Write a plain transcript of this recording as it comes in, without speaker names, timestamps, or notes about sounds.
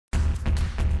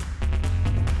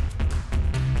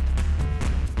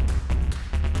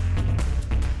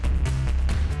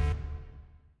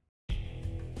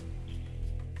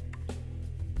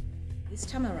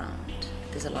time around,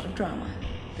 there's a lot of drama.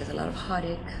 There's a lot of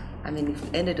heartache. I mean, if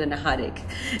we ended on a heartache,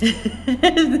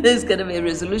 there's going to be a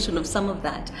resolution of some of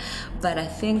that. But I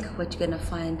think what you're going to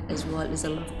find as well is a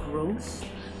lot of growth.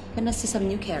 You're going to see some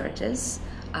new characters,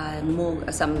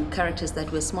 some characters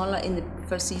that were smaller in the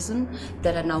first season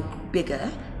that are now bigger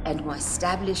and more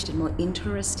established and more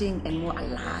interesting and more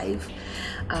alive.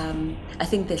 I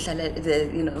think the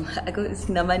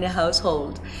Namane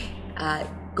household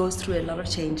goes through a lot of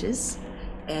changes.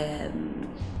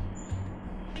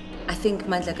 I think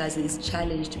Mandlakazi is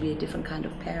challenged to be a different kind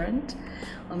of parent,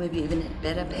 or maybe even a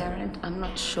better parent. I'm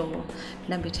not sure.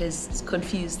 Nambitha is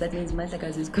confused. That means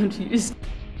Mandlakazi is confused.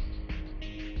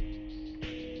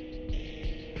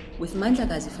 With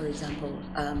Mandlakazi, for example,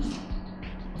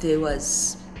 there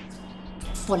was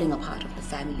falling apart of the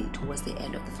family towards the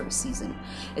end of the first season.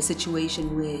 A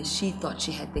situation where she thought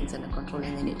she had things under control,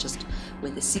 and then it just,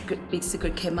 when the big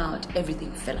secret came out,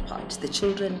 everything fell apart. The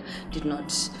children did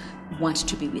not want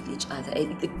to be with each other.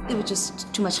 They were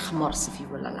just too much hamors, if you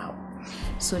will allow.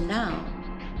 So now,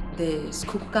 the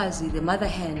Skukukazi, the mother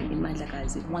hen in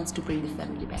Mandlakazi, wants to bring the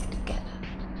family back together.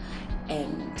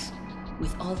 And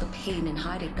with all the pain and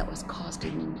heartache that was caused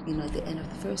in, at the end of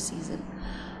the first season,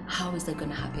 how is that going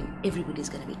to happen? Everybody's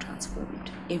going to be transformed.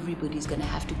 Everybody's going to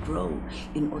have to grow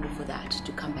in order for that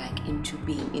to come back into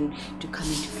being, to come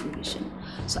into fruition.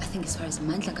 So I think as far as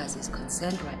Mandlakazi is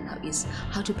concerned right now is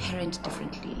how to parent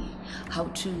differently, how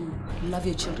to love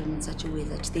your children in such a way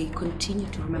that they continue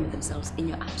to remember themselves in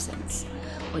your absence.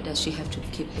 Or does she have to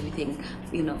keep everything,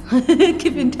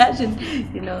 keep in touch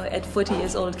and, at 40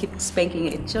 years old, keep spanking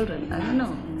her children? I don't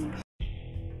know.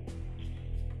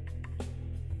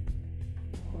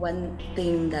 One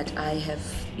thing that I have,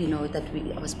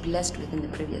 I was blessed with in the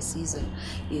previous season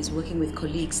is working with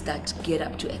colleagues that get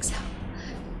up to excel,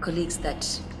 colleagues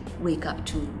that wake up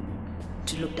to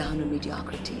look down on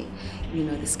mediocrity.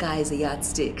 The sky is a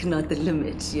yardstick, not the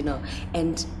limit,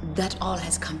 and that all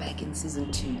has come back in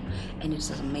season 2, and it's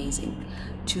amazing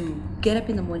to get up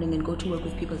in the morning and go to work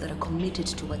with people that are committed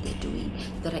to what they're doing,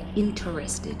 that are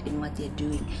interested in what they're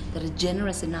doing, that are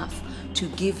generous enough to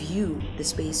give you the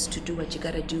space to do what you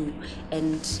gotta do,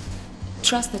 and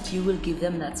trust that you will give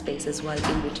them that space as well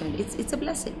in return. It's a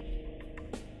blessing.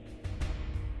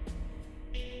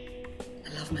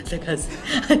 Mandlakazi.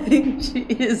 I think she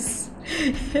is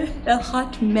a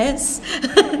hot mess.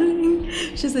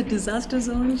 She's a disaster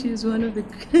zone. She's one of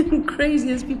the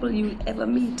craziest people you'll ever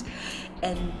meet.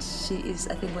 And she is,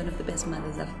 I think, one of the best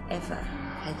mothers I've ever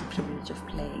had the privilege of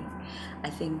playing. I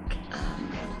think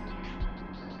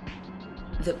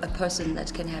a person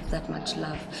that can have that much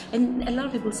love. And a lot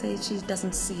of people say she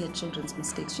doesn't see her children's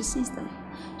mistakes. She sees them.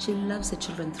 She loves her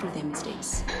children through their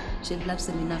mistakes. She loves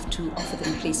them enough to offer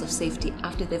them a place of safety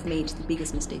after they've made the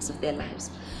biggest mistakes of their lives.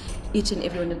 Each and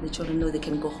every one of the children know they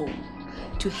can go home.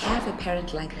 To have a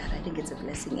parent like that, I think it's a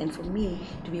blessing. And for me,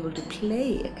 to be able to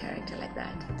play a character like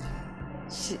that,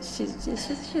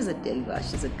 she's a diva,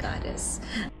 she's a goddess.